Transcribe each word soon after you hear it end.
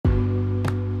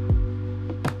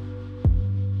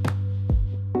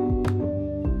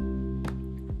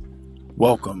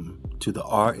Welcome to the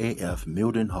RAF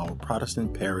Mildenhall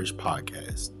Protestant Parish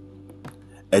Podcast.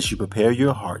 As you prepare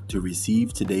your heart to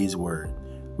receive today's word,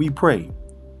 we pray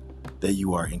that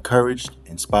you are encouraged,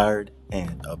 inspired,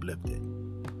 and uplifted.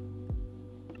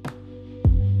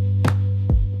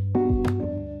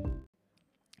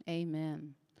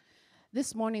 Amen.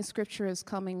 This morning's scripture is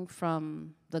coming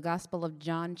from the Gospel of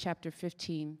John, chapter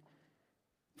 15,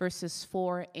 verses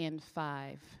 4 and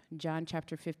 5. John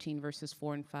chapter 15, verses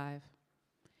 4 and 5.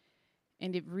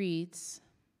 And it reads,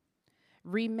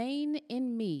 "Remain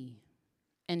in me,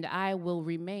 and I will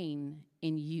remain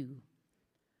in you.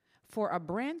 For a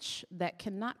branch that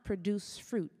cannot produce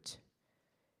fruit,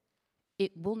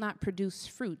 it will not produce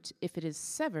fruit if it is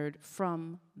severed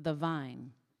from the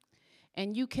vine.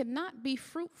 And you cannot be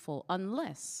fruitful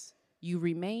unless you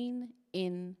remain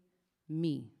in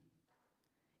me.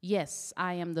 Yes,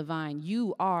 I am the vine.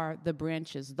 You are the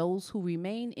branches. Those who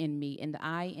remain in me and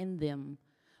I in them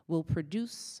will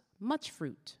produce much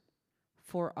fruit.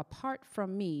 For apart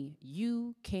from me,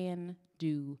 you can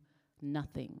do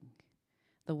nothing."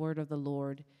 The word of the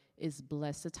Lord is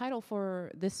blessed. The title for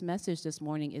this message this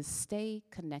morning is Stay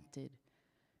Connected.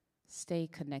 Stay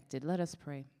connected. Let us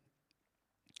pray.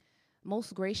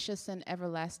 Most gracious and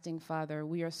everlasting Father,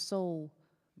 we are so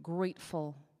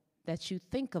grateful that you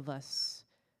think of us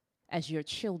as your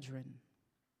children,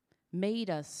 made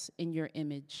us in your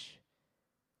image.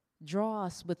 Draw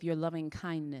us with your loving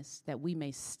kindness that we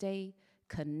may stay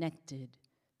connected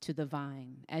to the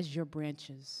vine as your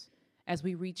branches. As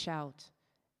we reach out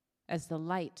as the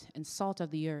light and salt of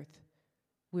the earth,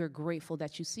 we are grateful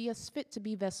that you see us fit to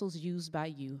be vessels used by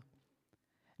you.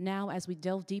 Now, as we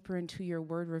delve deeper into your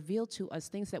word, reveal to us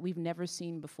things that we've never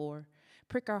seen before.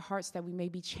 Prick our hearts that we may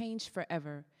be changed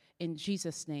forever. In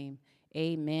Jesus' name,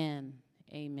 amen.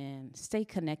 Amen. Stay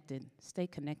connected. Stay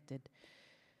connected.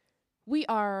 We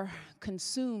are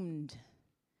consumed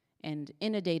and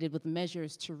inundated with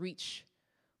measures to reach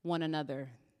one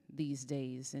another these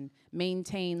days and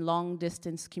maintain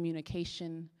long-distance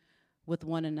communication with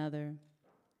one another.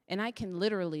 And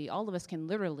all of us can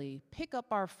literally pick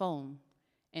up our phone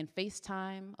and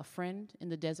FaceTime a friend in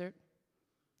the desert,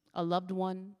 a loved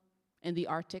one in the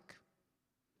Arctic,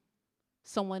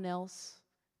 someone else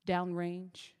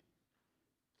downrange,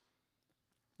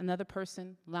 another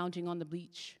person lounging on the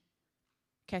beach,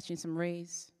 catching some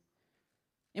rays.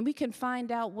 And we can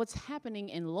find out what's happening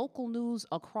in local news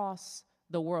across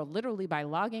the world, literally by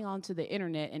logging onto the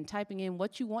internet and typing in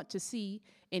what you want to see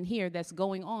and hear that's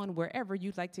going on wherever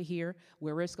you'd like to hear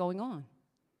where it's going on.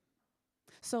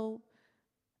 So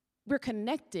we're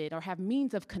connected or have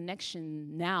means of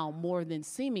connection now more than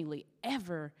seemingly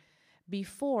ever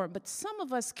before, but some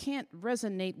of us can't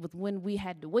resonate with when we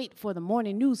had to wait for the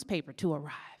morning newspaper to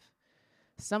arrive.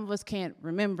 Some of us can't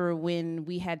remember when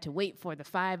we had to wait for the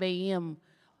 5 a.m.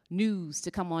 news to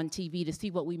come on TV to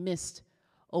see what we missed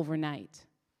overnight.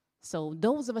 So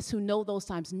those of us who know those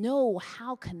times know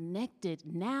how connected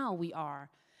now we are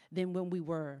than when we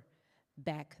were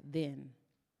back then.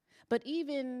 But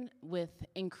even with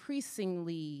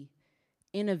increasingly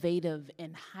innovative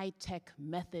and high-tech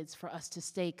methods for us to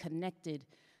stay connected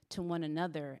to one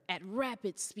another at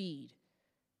rapid speed,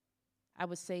 I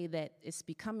would say that it's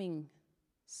becoming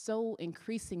so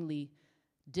increasingly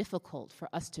difficult for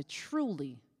us to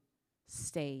truly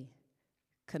stay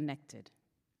connected.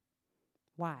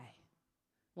 Why?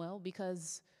 Well,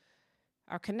 because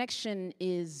our connection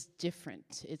is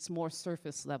different. It's more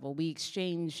surface level. We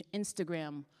exchange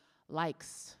Instagram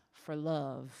likes for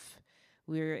love.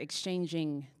 We're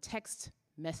exchanging text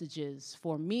messages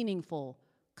for meaningful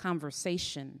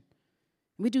conversation.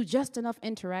 We do just enough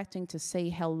interacting to say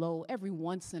hello every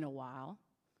once in a while,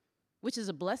 which is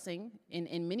a blessing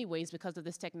in many ways because of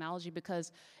this technology,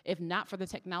 because if not for the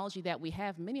technology that we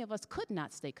have, many of us could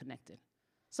not stay connected.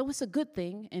 So it's a good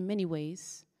thing in many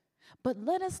ways. But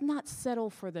let us not settle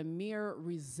for the mere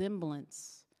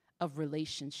resemblance of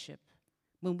relationship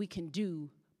when we can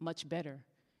do much better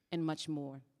and much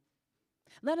more.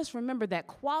 Let us remember that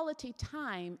quality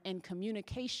time and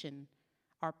communication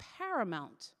are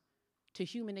paramount to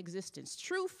human existence.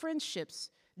 True friendships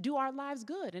do our lives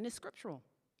good, and it's scriptural.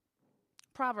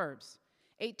 Proverbs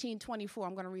 18:24,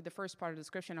 I'm going to read the first part of the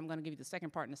scripture, and I'm going to give you the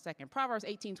second part in a second. Proverbs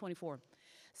 18:24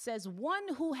 says, "One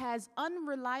who has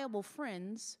unreliable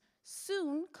friends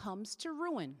soon comes to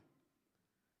ruin."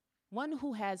 One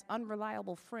who has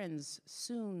unreliable friends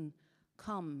soon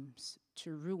comes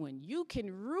to ruin. You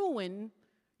can ruin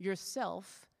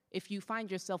yourself if you find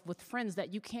yourself with friends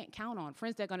that you can't count on,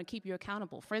 friends that are going to keep you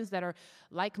accountable, friends that are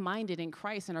like-minded in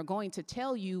Christ and are going to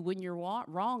tell you when you're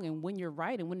wrong and when you're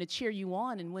right and when to cheer you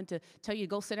on and when to tell you to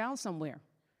go sit down somewhere.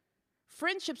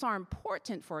 Friendships are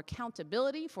important for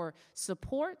accountability, for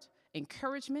support,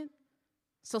 encouragement.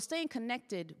 So staying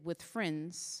connected with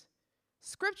friends,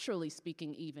 scripturally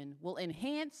speaking even, will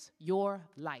enhance your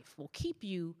life, will keep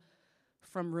you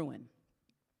from ruin.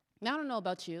 Now, I don't know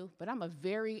about you, but I'm a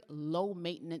very low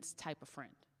maintenance type of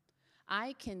friend.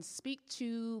 I can speak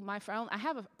to my friend.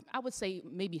 I would say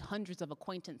maybe hundreds of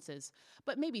acquaintances,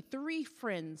 but maybe 3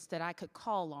 friends that I could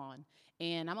call on.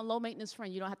 And I'm a low maintenance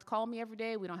friend. You don't have to call me every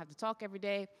day. We don't have to talk every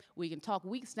day. We can talk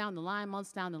weeks down the line,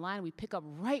 months down the line. We pick up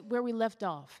right where we left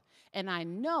off. And I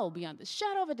know beyond the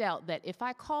shadow of a doubt that if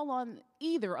I call on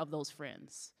either of those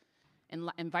friends,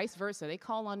 and vice versa, they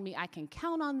call on me, I can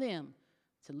count on them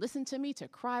to listen to me, to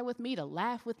cry with me, to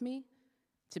laugh with me,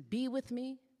 to be with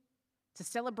me, to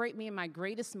celebrate me in my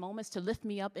greatest moments, to lift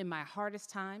me up in my hardest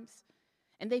times.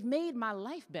 And they've made my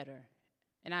life better.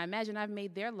 And I imagine I've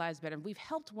made their lives better. We've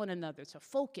helped one another to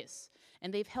focus.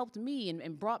 And they've helped me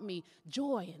and brought me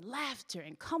joy and laughter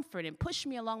and comfort and pushed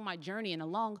me along my journey and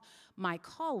along my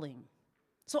calling.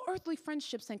 So earthly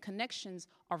friendships and connections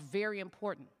are very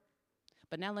important.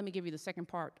 But now let me give you the second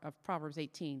part of Proverbs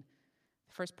 18.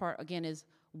 The first part, again, is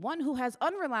one who has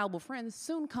unreliable friends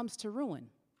soon comes to ruin.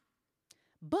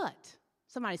 But,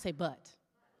 somebody say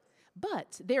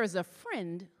but there is a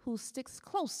friend who sticks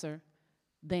closer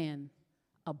than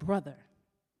a brother.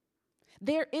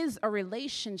 There is a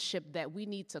relationship that we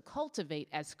need to cultivate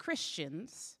as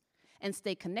Christians and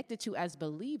stay connected to as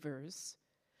believers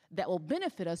that will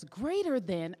benefit us greater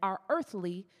than our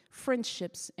earthly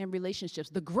friendships and relationships,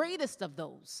 the greatest of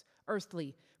those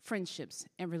earthly friendships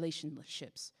and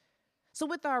relationships. So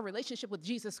with our relationship with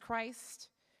Jesus Christ,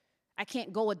 I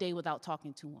can't go a day without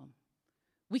talking to him.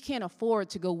 We can't afford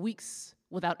to go weeks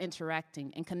without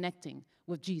interacting and connecting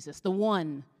with Jesus, the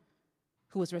one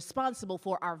who is responsible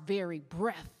for our very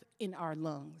breath in our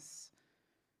lungs.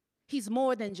 He's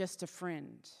more than just a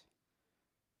friend.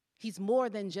 He's more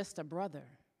than just a brother.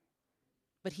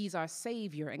 But he's our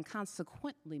Savior and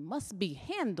consequently must be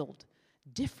handled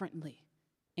differently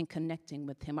in connecting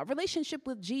with him. A relationship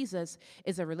with Jesus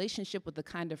is a relationship with the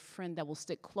kind of friend that will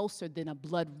stick closer than a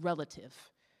blood relative.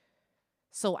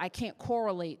 So I can't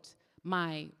correlate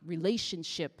my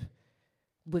relationship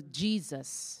with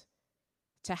Jesus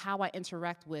to how I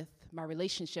interact with my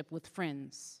relationship with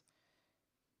friends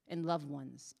and loved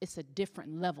ones. It's a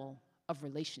different level of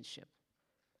relationship.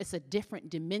 It's a different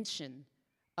dimension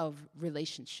of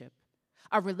relationship.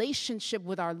 A relationship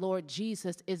with our Lord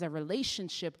Jesus is a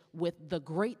relationship with the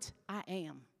great I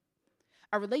am.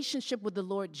 A relationship with the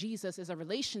Lord Jesus is a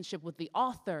relationship with the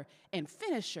author and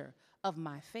finisher of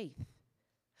my faith.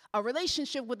 A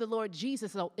relationship with the Lord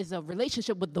Jesus is a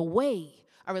relationship with the way,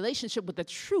 a relationship with the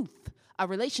truth, a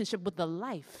relationship with the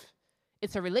life.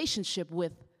 It's a relationship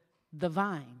with the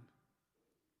vine.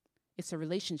 It's a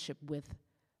relationship with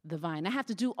the vine. I have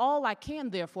to do all I can,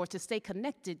 therefore, to stay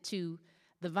connected to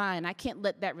the vine. I can't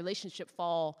let that relationship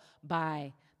fall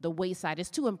by the wayside. It's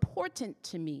too important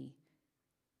to me.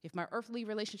 If my earthly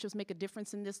relationships make a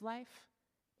difference in this life,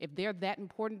 if they're that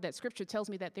important, that Scripture tells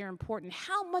me that they're important,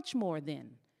 how much more then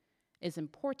is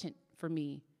important for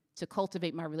me to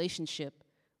cultivate my relationship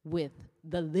with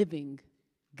the living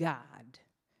God,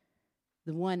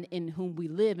 the one in whom we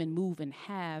live and move and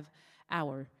have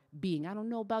our being. I don't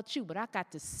know about you, but I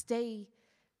got to stay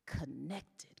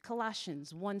connected.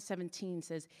 Colossians 1:17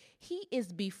 says, he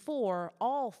is before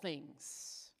all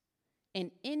things,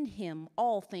 and in him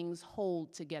all things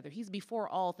hold together. He's before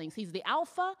all things. He's the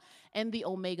Alpha and the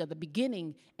Omega, the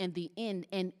beginning and the end,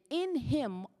 and in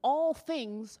him all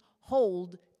things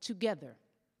hold together.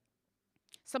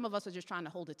 Some of us are just trying to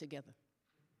hold it together.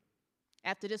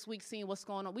 After this week, seeing what's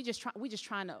going on, we just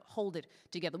trying to hold it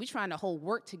together. We're trying to hold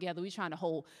work together. We're trying to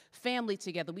hold family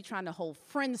together. We're trying to hold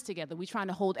friends together. We're trying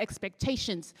to hold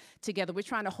expectations together. We're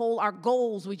trying to hold our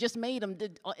goals. We just made them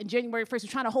in January 1st.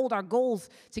 We're trying to hold our goals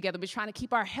together. We're trying to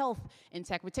keep our health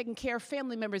intact. We're taking care of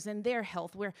family members and their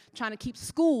health. We're trying to keep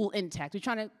school intact. We're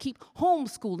trying to keep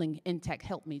homeschooling intact.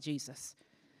 Help me, Jesus.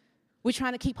 We're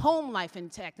trying to keep home life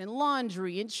intact and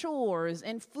laundry and chores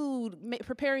and food,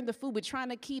 preparing the food. We're trying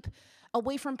to keep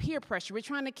away from peer pressure. We're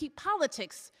trying to keep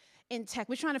politics intact.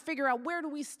 We're trying to figure out where do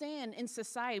we stand in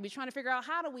society. We're trying to figure out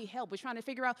how do we help. We're trying to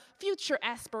figure out future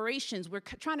aspirations. We're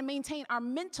trying to maintain our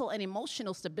mental and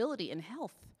emotional stability and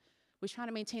health. We're trying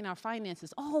to maintain our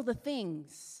finances, all the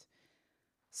things.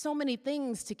 So many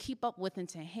things to keep up with and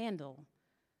to handle.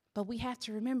 But we have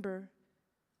to remember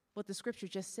what the Scripture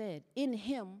just said. In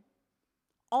him,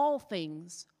 all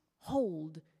things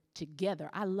hold together.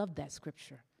 I love that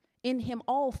Scripture. In him,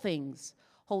 all things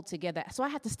hold together. So I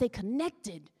have to stay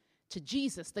connected to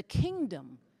Jesus, the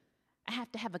kingdom. I I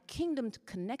have to have a kingdom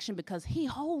connection because he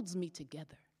holds me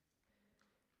together.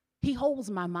 He holds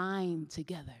my mind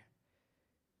together.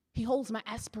 He holds my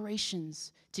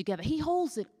aspirations together. He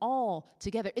holds it all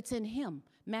together. It's in him.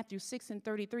 Matthew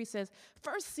 6:33 says,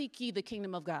 "First seek ye the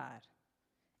kingdom of God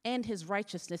and his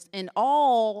righteousness, and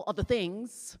all of the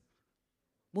things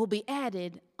will be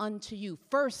added unto you."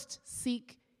 First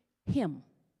seek him,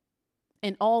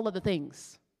 and all of the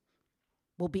things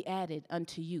will be added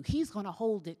unto you. He's going to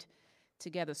hold it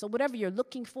together. So whatever you're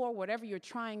looking for, whatever you're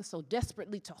trying so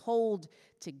desperately to hold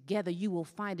together, you will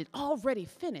find it already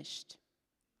finished,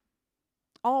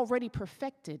 already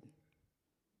perfected,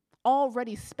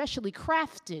 already specially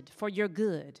crafted for your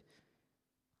good,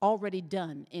 already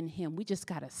done in him. We just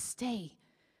got to stay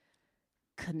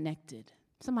connected.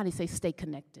 Somebody say, stay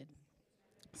connected.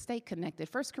 Stay connected.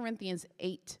 1 Corinthians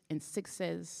 8:6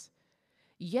 says,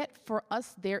 "Yet for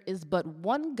us there is but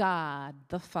one God,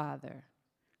 the Father,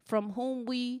 from whom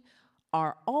we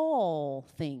are all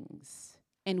things,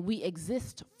 and we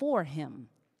exist for him,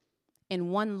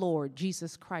 and one Lord,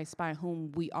 Jesus Christ, by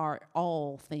whom we are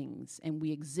all things, and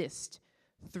we exist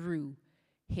through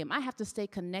him." I have to stay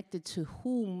connected to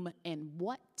whom and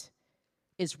what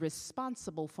is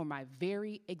responsible for my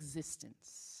very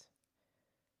existence.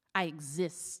 I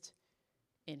exist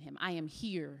in him. I am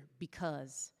here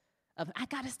because of, I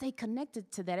got to stay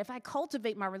connected to that. If I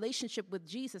cultivate my relationship with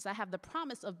Jesus, I have the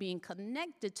promise of being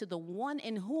connected to the one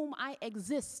in whom I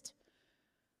exist.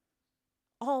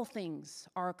 All things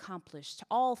are accomplished.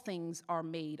 All things are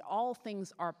made. All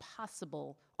things are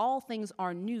possible. All things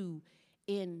are new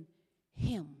in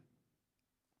him.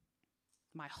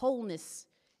 My wholeness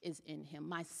is in him.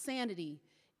 My sanity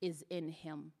is in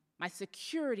him. My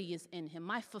security is in him.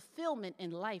 My fulfillment in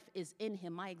life is in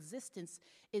him. My existence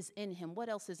is in him. What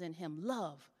else is in him?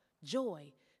 Love,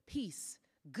 joy, peace,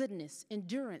 goodness,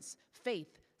 endurance,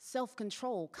 faith,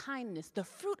 self-control, kindness. The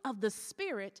fruit of the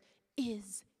Spirit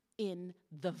is in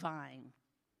the vine.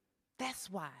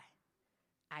 That's why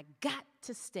I got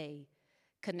to stay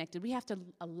connected. We have to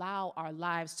allow our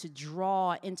lives to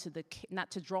draw into not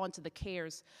to draw into the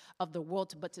cares of the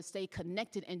world, but to stay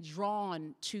connected and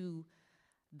drawn to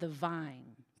the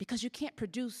vine. Because you can't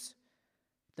produce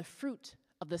the fruit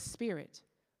of the Spirit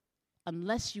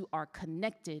unless you are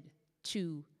connected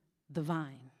to the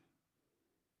vine.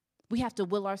 We have to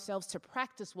will ourselves to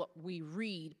practice what we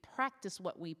read, practice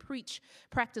what we preach,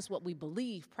 practice what we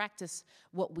believe, practice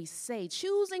what we say,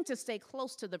 choosing to stay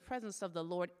close to the presence of the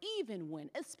Lord,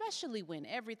 especially when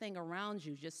everything around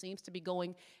you just seems to be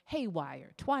going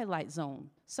haywire, twilight zone,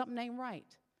 something ain't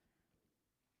right.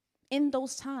 In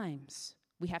those times,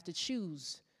 we have to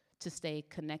choose to stay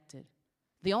connected.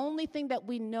 The only thing that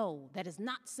we know that is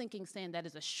not sinking sand, that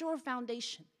is a sure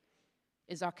foundation,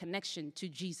 is our connection to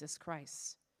Jesus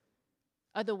Christ.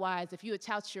 Otherwise, if you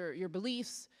attach your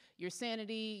beliefs, your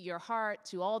sanity, your heart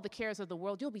to all the cares of the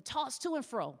world, you'll be tossed to and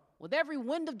fro with every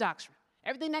wind of doctrine.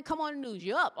 Everything that come on the news,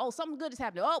 you're up. Oh, something good is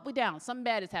happening. Oh, we're down. Something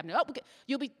bad is happening. Oh,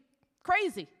 you'll be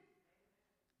crazy.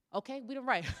 Okay, we don't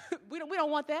right. we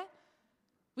don't want that.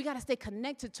 We got to stay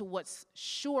connected to what's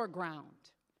sure ground.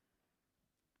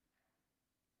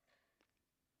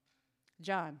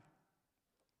 John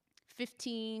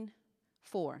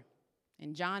 15:4,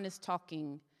 and John is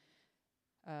talking.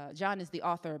 John is the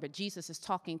author, but Jesus is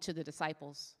talking to the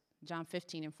disciples. John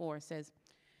 15:4 says,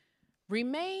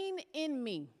 "Remain in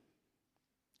me,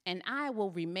 and I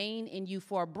will remain in you.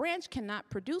 For a branch cannot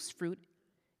produce fruit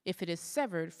if it is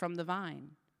severed from the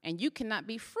vine, and you cannot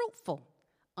be fruitful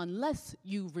unless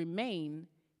you remain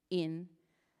in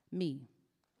me."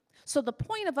 So the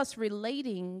point of us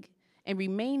relating and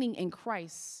remaining in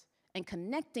Christ and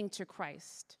connecting to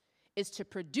Christ is to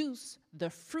produce the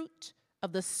fruit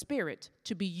of the Spirit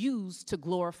to be used to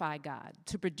glorify God,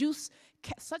 to produce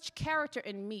such character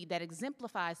in me that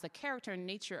exemplifies the character and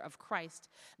nature of Christ,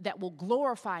 that will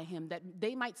glorify him, that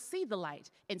they might see the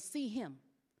light and see him.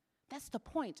 That's the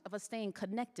point of us staying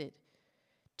connected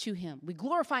to him. We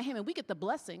glorify him and we get the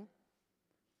blessing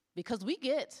because we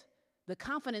get the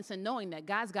confidence in knowing that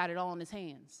God's got it all in his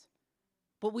hands.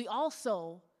 But we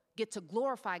also get to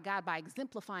glorify God by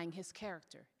exemplifying his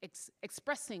character,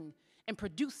 expressing and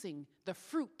producing the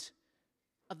fruit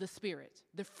of the Spirit,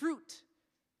 the fruit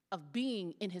of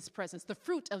being in his presence, the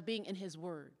fruit of being in his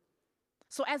word.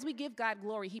 So as we give God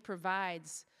glory, he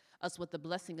provides us with the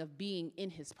blessing of being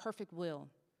in his perfect will,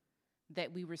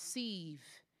 that we receive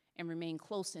and remain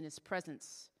close in his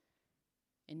presence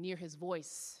and near his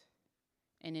voice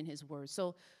and in his word.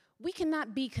 So we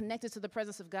cannot be connected to the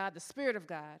presence of God, the Spirit of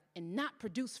God, and not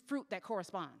produce fruit that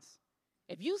corresponds.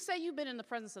 If you say you've been in the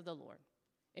presence of the Lord,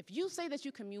 If you say that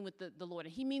you commune with the Lord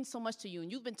and he means so much to you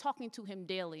and you've been talking to him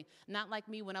daily, not like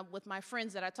me when I'm with my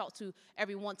friends that I talk to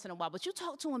every once in a while, but you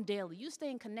talk to him daily, you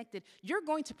staying connected, you're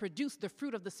going to produce the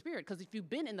fruit of the Spirit, because if you've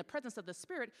been in the presence of the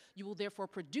Spirit, you will therefore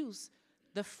produce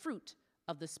the fruit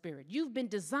of the Spirit. You've been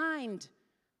designed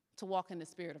to walk in the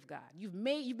Spirit of God. You've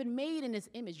been made in his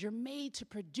image. You're made to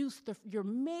produce the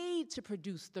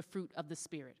fruit of the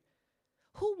Spirit.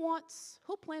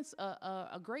 Who plants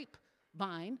a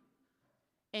grapevine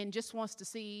and just wants to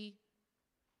see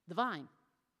the vine?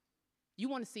 You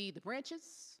want to see the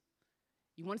branches,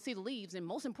 you want to see the leaves, and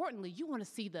most importantly, you want to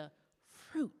see the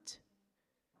fruit.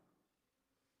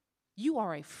 You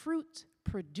are a fruit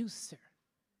producer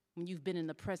when you've been in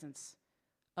the presence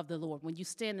of the Lord, when you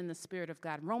stand in the Spirit of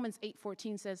God. Romans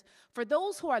 8:14 says, "For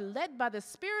those who are led by the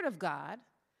Spirit of God,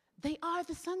 they are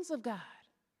the sons of God."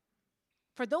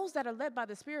 For those that are led by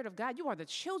the Spirit of God, you are the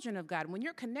children of God. When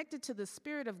you're connected to the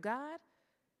Spirit of God,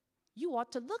 you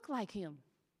ought to look like him.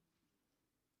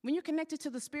 When you're connected to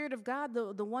the Spirit of God,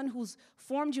 the one who's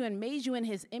formed you and made you in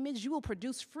his image, you will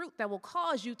produce fruit that will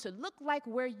cause you to look like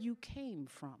where you came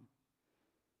from.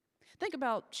 Think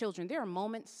about children. There are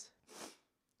moments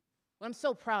when I'm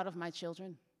so proud of my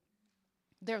children.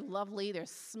 They're lovely, they're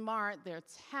smart, they're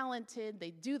talented, they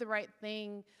do the right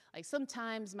thing. Like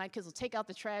sometimes my kids will take out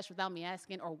the trash without me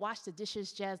asking, or wash the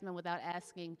dishes, Jasmine, without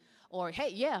asking, or hey,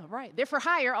 yeah, right, they're for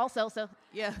hire also, so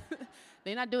yeah.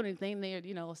 They're not doing anything, they're,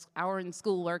 hour in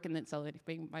schoolwork, and then so if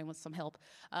anybody wants some help.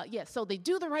 So they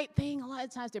do the right thing a lot of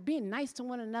times, they're being nice to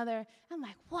one another. I'm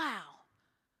like, wow,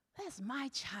 that's my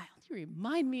child. You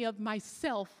remind me of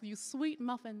myself, you sweet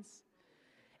muffins.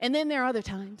 And then there are other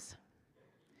times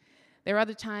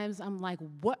I'm like,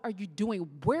 what are you doing?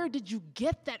 Where did you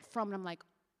get that from? And I'm like,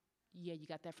 yeah, you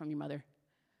got that from your mother.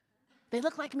 They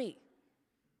look like me.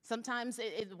 Sometimes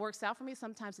it works out for me.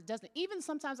 Sometimes it doesn't. Even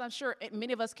sometimes, I'm sure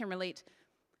many of us can relate.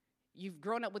 You've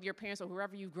grown up with your parents or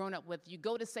whoever you've grown up with. You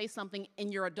go to say something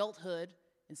in your adulthood,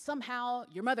 and somehow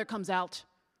your mother comes out,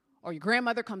 or your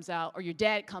grandmother comes out, or your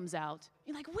dad comes out.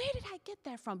 You're like, where did I get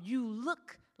that from? You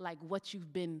look like what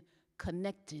you've been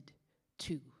connected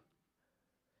to.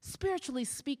 Spiritually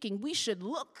speaking, we should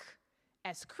look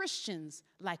as Christians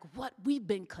like what we've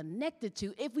been connected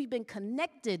to. If we've been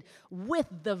connected with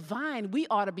the vine, we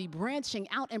ought to be branching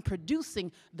out and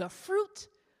producing the fruit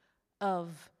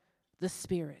of the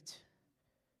Spirit.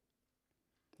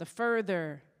 The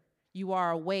further you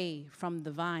are away from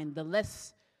the vine, the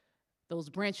less those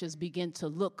branches begin to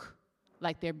look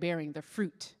like they're bearing the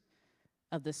fruit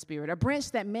of the Spirit. A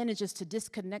branch that manages to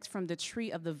disconnect from the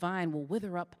tree of the vine will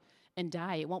wither up and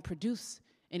die. It won't produce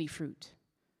any fruit.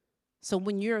 So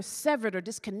when you're severed or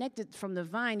disconnected from the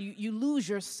vine, you lose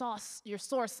your source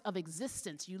of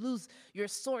existence. You lose your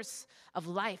source of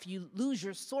life. You lose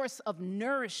your source of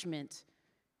nourishment.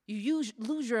 You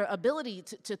lose your ability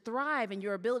to thrive and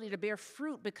your ability to bear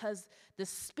fruit, because the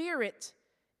Spirit,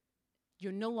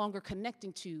 you're no longer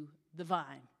connecting to the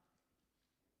vine.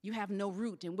 You have no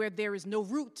root, and where there is no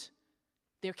root,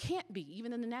 there can't be,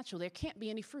 even in the natural, there can't be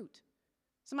any fruit.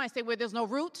 Somebody say, where there's no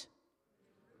root,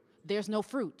 there's no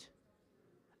fruit.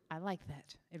 I like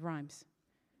that. It rhymes.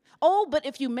 Oh, but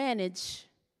if you manage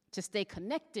to stay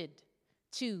connected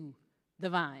to the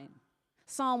vine.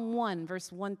 Psalm 1,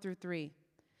 verse 1 through 3.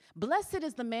 Blessed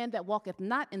is the man that walketh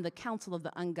not in the counsel of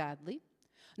the ungodly,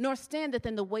 nor standeth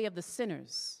in the way of the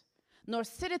sinners, nor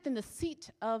sitteth in the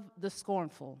seat of the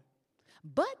scornful.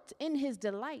 But in his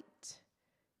delight,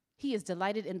 he is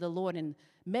delighted in the Lord, and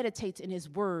meditates in his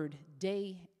word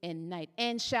day and night,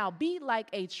 and shall be like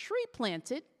a tree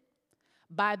planted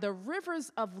by the rivers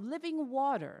of living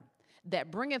water,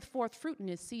 that bringeth forth fruit in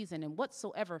his season, and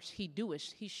whatsoever she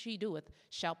doeth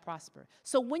shall prosper.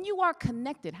 So when you are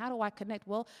connected, how do I connect?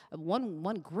 Well,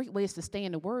 one great way is to stay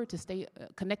in the word, to stay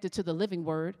connected to the living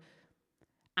word.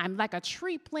 I'm like a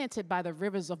tree planted by the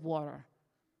rivers of water,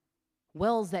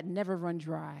 wells that never run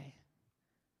dry.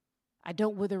 I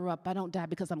don't wither up, I don't die,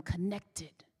 because I'm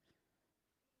connected.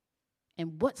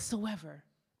 And whatsoever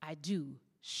I do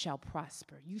shall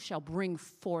prosper. You shall bring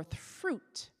forth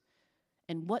fruit,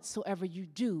 and whatsoever you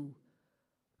do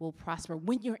will prosper.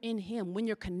 When you're in him, when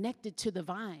you're connected to the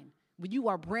vine, when you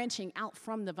are branching out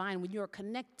from the vine, when you're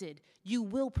connected, you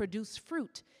will produce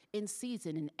fruit in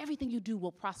season, and everything you do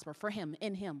will prosper for him,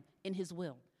 in his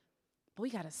will. But we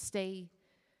got to stay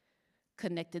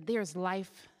connected. There's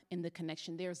life in the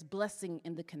connection. There's blessing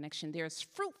in the connection. There's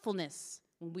fruitfulness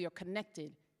when we are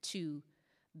connected to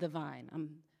the vine. I'm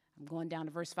going down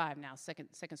to verse 5 now, second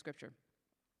scripture.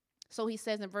 So he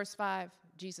says in verse 5,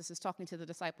 Jesus is talking to the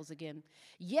disciples again.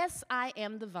 Yes, I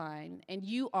am the vine, and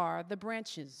you are the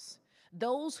branches.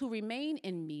 Those who remain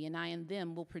in me and I in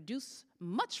them will produce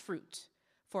much fruit,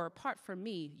 for apart from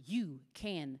me, you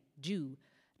can do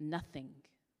nothing.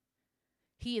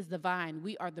 He is the vine.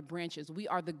 We are the branches. We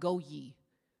are the go ye.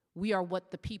 We are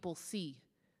what the people see.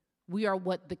 We are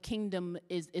what the kingdom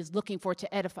is looking for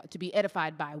to be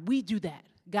edified by. We do that.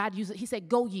 God uses it. He said,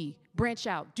 go ye, branch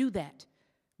out, do that,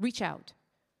 reach out.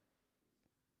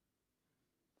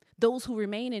 Those who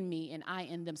remain in me and I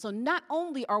in them. So not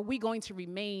only are we going to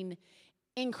remain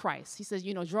in Christ, he says,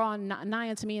 draw nigh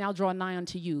unto me and I'll draw nigh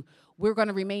unto you. We're going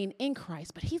to remain in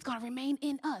Christ, but he's going to remain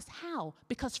in us. How?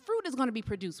 Because fruit is going to be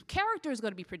produced. Character is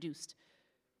going to be produced.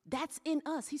 That's in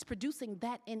us. He's producing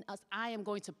that in us. I am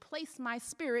going to place my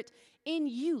spirit in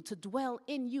you to dwell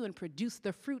in you and produce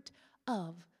the fruit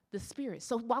of the Spirit.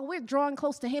 So while we're drawing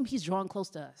close to him, he's drawing close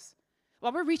to us.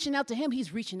 While we're reaching out to him,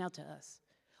 he's reaching out to us.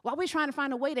 While we're trying to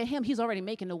find a way to him, he's already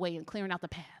making the way and clearing out the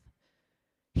path.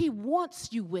 He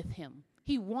wants you with him.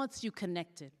 He wants you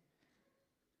connected.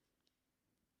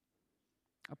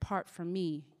 Apart from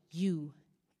me, you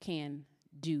can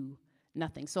do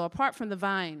nothing. So apart from the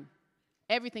vine,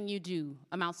 everything you do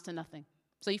amounts to nothing.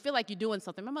 So you feel like you're doing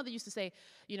something. My mother used to say,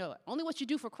 only what you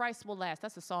do for Christ will last.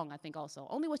 That's a song, I think, also.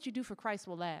 Only what you do for Christ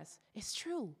will last. It's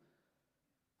true.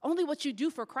 Only what you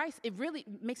do for Christ, it really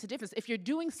makes a difference. If you're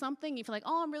doing something, you feel like,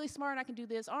 oh, I'm really smart, I can do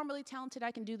this. Oh, I'm really talented,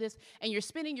 I can do this. And you're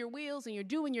spinning your wheels and you're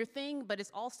doing your thing, but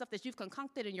it's all stuff that you've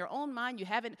concocted in your own mind. You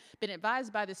haven't been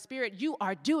advised by the Spirit. You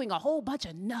are doing a whole bunch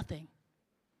of nothing.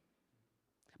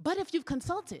 But if you've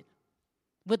consulted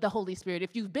with the Holy Spirit,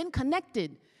 if you've been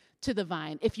connected to the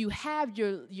vine, if you have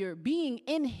your being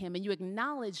in him and you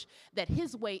acknowledge that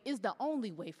his way is the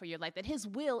only way for your life, that his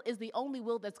will is the only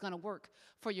will that's going to work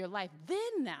for your life,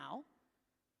 then now,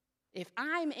 if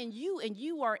I'm in you and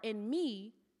you are in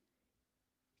me,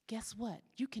 guess what?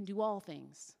 You can do all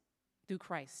things through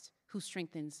Christ who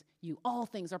strengthens you. All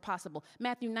things are possible.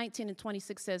 Matthew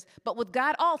 19:26 says, but with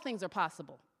God, all things are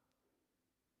possible.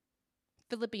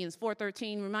 Philippians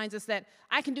 4:13 reminds us that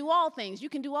I can do all things. You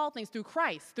can do all things through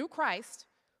Christ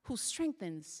who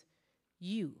strengthens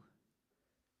you.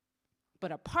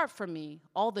 But apart from me,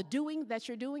 all the doing that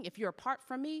you're doing, if you're apart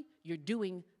from me, you're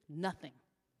doing nothing.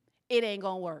 It ain't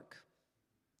going to work.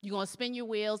 You're going to spin your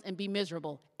wheels and be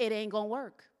miserable. It ain't going to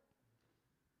work.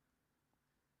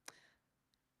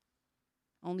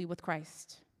 Only with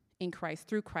Christ, in Christ,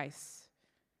 through Christ.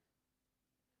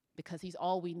 Because he's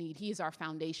all we need. He is our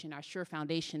foundation, our sure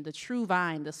foundation, the true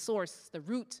vine, the source, the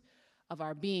root of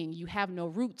our being. You have no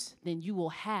root, then you will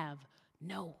have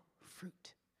no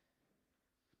fruit.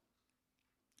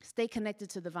 Stay connected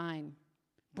to the vine.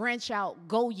 Branch out,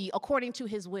 go ye, according to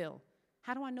his will.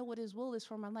 How do I know what his will is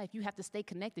for my life? You have to stay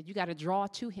connected. You got to draw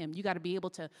to him. You got to be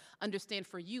able to understand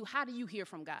for you, how do you hear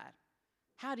from God?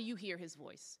 How do you hear his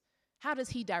voice? How does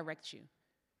he direct you?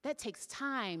 That takes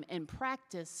time and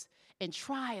practice and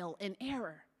trial and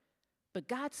error. But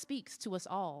God speaks to us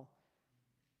all.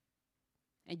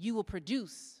 And you will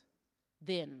produce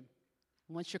then.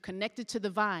 Once you're connected to the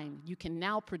vine, you can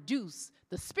now produce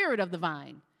the spirit of the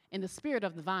vine. And the spirit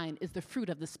of the vine is the fruit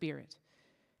of the Spirit.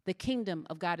 The kingdom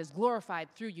of God is glorified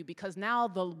through you because now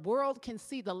the world can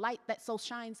see the light that so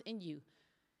shines in you.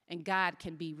 And God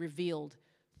can be revealed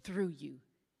through you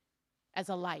as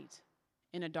a light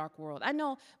in a dark world. I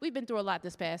know we've been through a lot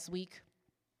this past week,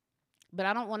 but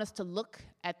I don't want us to look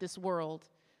at this world.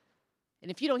 And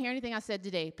if you don't hear anything I said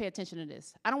today, pay attention to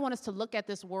this. I don't want us to look at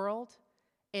this world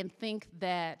and think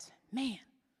that, man,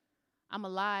 I'm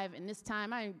alive and this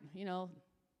time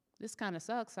this kind of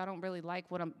sucks. I don't really like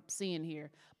what I'm seeing here.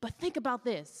 But think about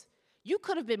this. You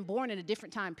could have been born in a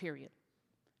different time period.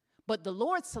 But the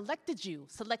Lord selected you.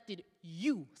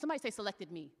 Somebody say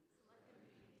selected me.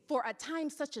 For a time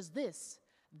such as this.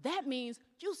 That means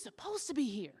you're supposed to be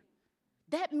here.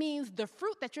 That means the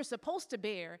fruit that you're supposed to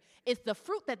bear is the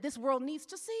fruit that this world needs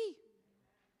to see.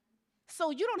 So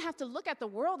you don't have to look at the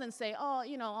world and say,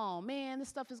 oh man, this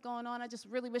stuff is going on. I just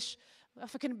really wish I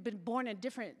could have been born in a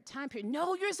different time period.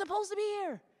 No, you're supposed to be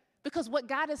here. Because what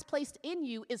God has placed in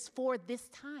you is for this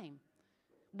time.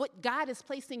 What God is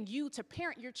placing you to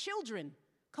parent your children.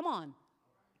 Come on.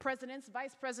 Presidents,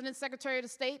 vice presidents, secretary of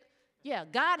state. Yeah,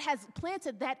 God has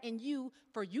planted that in you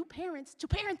for you parents to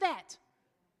parent that.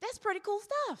 That's pretty cool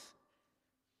stuff.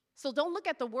 So don't look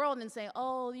at the world and say,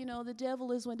 the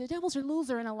devil is the devil's a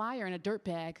loser and a liar and a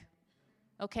dirtbag.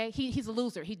 Okay, he's a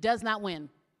loser. He does not win.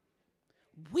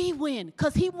 We win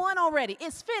because he won already.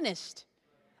 It's finished.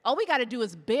 All we got to do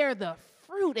is bear the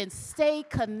fruit and stay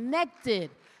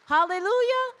connected.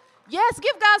 Hallelujah. Yes,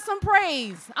 give God some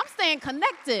praise. I'm staying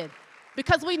connected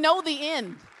because we know the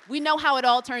end. We know how it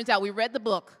all turns out. We read the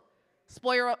book.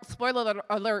 Spoiler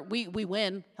alert, we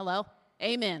win. Hello?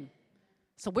 Amen.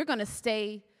 So we're going to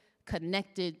stay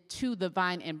connected to the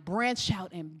vine and branch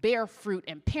out and bear fruit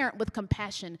and parent with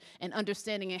compassion and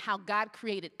understanding, and how God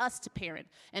created us to parent,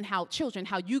 and how children,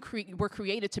 how you were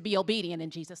created to be obedient in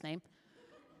Jesus' name.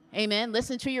 Amen.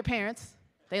 Listen to your parents.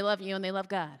 They love you and they love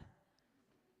God.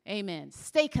 Amen.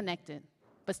 Stay connected,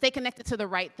 but stay connected to the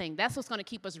right thing. That's what's going to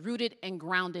keep us rooted and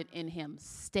grounded in Him.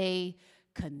 Stay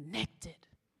connected.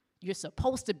 You're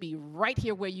supposed to be right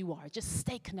here where you are. Just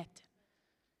stay connected.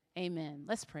 Amen.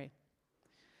 Let's pray.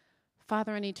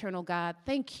 Father and eternal God,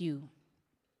 thank you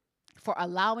for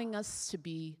allowing us to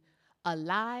be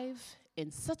alive in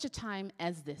such a time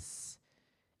as this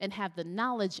and have the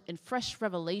knowledge and fresh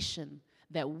revelation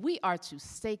that we are to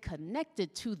stay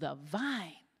connected to the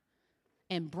vine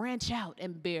and branch out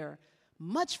and bear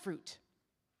much fruit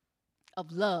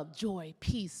of love, joy,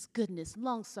 peace, goodness,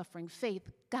 long-suffering, faith,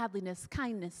 godliness,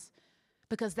 kindness,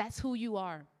 because that's who you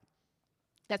are.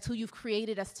 That's who you've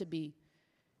created us to be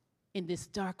in this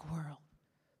dark world,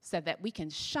 so that we can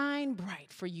shine bright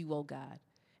for you, oh God,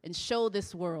 and show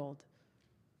this world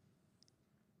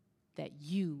that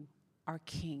you are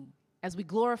King. As we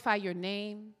glorify your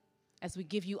name, as we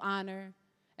give you honor,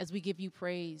 as we give you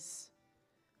praise,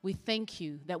 we thank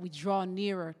you that we draw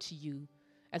nearer to you.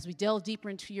 As we delve deeper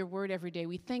into your word every day,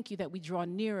 we thank you that we draw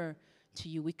nearer to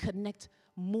you. We connect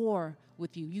more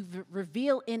with you. You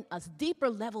reveal in us deeper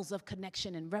levels of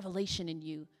connection and revelation in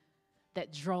you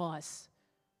that draw us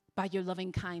by your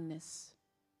loving kindness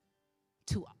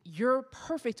to your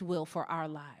perfect will for our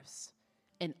lives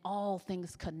and all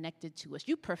things connected to us.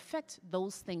 You perfect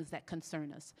those things that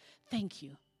concern us. Thank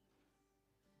you.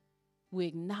 We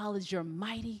acknowledge your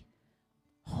mighty,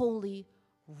 holy,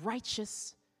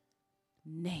 righteous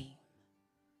name,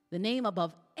 the name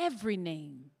above every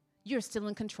name. You're still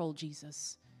in control,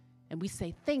 Jesus. And we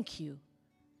say thank you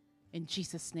in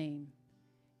Jesus' name.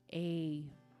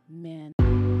 Amen.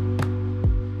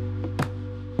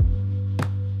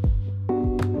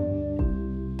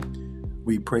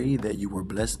 We pray that you were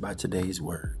blessed by today's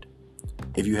word.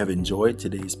 If you have enjoyed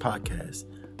today's podcast,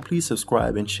 please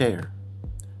subscribe and share.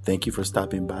 Thank you for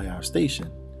stopping by our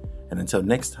station. And until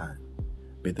next time,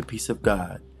 may the peace of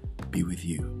God be with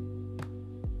you.